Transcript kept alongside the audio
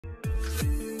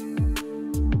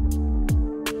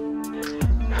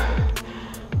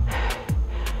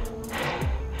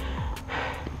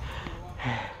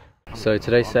So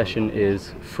today's session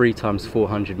is 3 times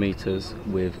 400 meters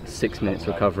with 6 minutes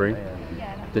recovery.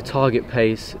 The target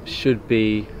pace should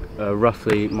be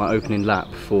roughly my opening lap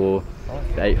for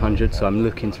the 800, so I'm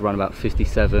looking to run about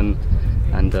 57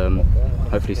 and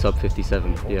hopefully sub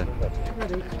 57, yeah.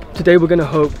 Today we're going to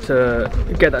hope to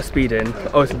get that speed in,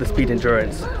 but also the speed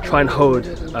endurance. Try and hold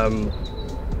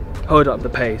up the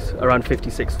pace around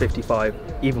 56, 55,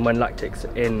 even when lactic's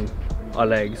in our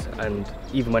legs and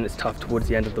even when it's tough towards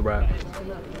the end of the rep.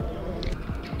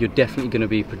 You're definitely going to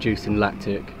be producing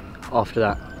lactic after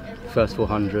that first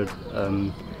 400,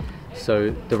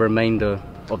 so the remainder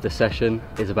of the session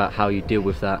is about how you deal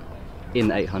with that in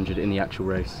the 800 in the actual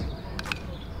race.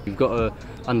 You've got to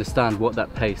understand what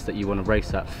that pace that you want to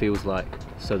race at feels like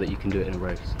so that you can do it in a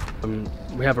race.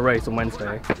 We have a race on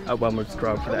Wednesday at Wellwood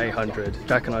Scrub for the 800.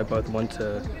 Jack and I both want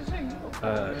to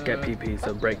get PP,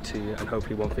 so break 2 and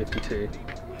hopefully 152.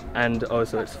 And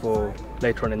also it's for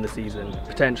later on in the season,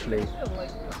 potentially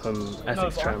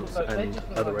Essex Champs and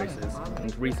other races.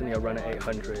 And recently I ran at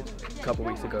 800 a couple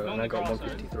of weeks ago and I got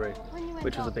 153,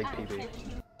 which was a big PB.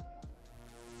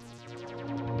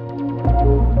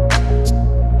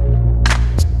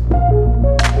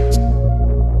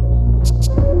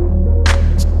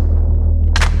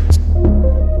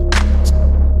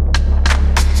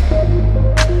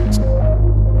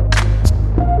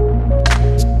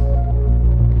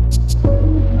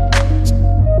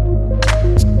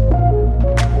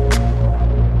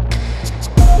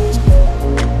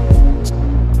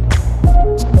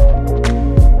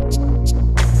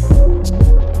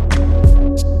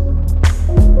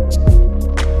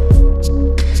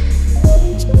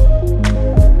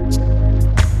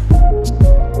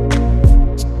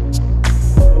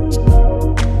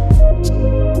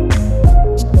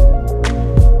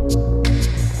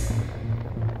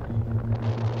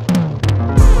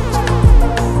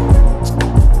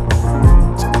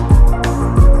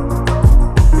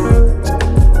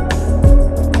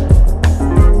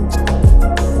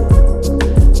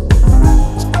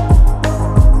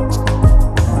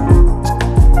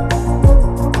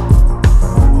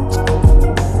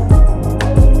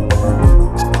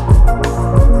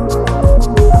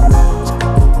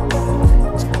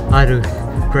 I had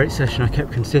a great session. I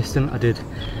kept consistent. I did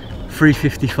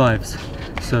 355s,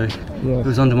 so it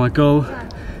was under my goal,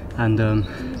 and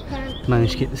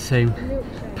managed to get the same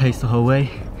pace the whole way,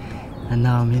 and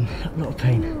now I'm in a lot of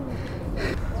pain.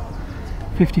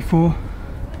 54,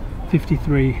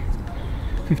 53,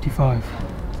 55.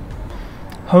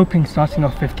 Hoping starting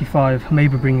off 55,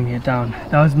 maybe bringing it down.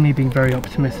 That was me being very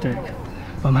optimistic,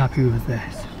 but I'm happy with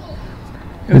this.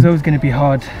 It was always going to be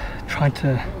hard trying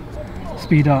to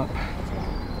speed up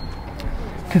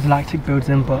because lactic builds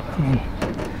in, but I mean,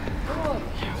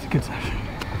 yeah, it was a good session.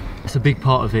 It's a big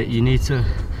part of it. You need to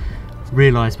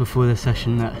realise before the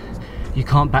session that you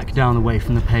can't back down away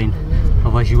from the pain,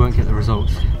 otherwise you won't get the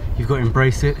results. You've got to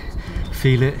embrace it,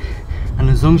 feel it, and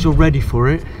as long as you're ready for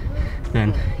it,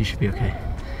 then you should be okay.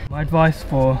 My advice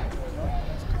for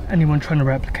anyone trying to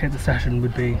replicate the session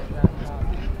would be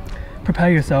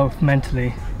prepare yourself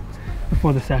mentally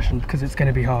before the session, because it's going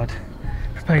to be hard.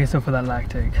 Prepare yourself for that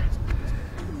lactic.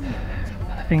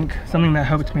 I think something that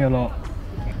helped me a lot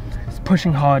is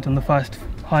pushing hard on the first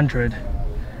 100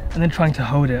 and then trying to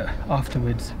hold it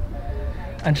afterwards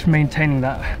and just maintaining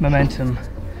that momentum.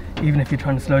 Even if you're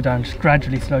trying to slow down, just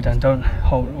gradually slow down, don't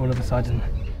halt all of a sudden.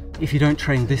 If you don't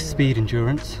train this speed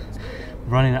endurance,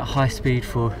 running at high speed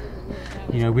for,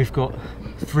 you know, we've got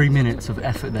 3 minutes of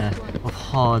effort there, of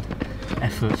hard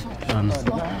effort.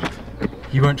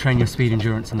 You won't train your speed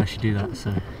endurance unless you do that,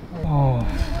 so. Oh.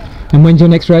 And when's your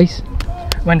next race?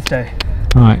 Wednesday.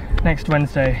 Alright. Next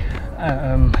Wednesday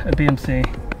at BMC,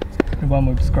 in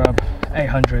Wellwood Scrub,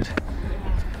 800.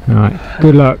 Alright,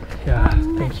 good luck. Yeah.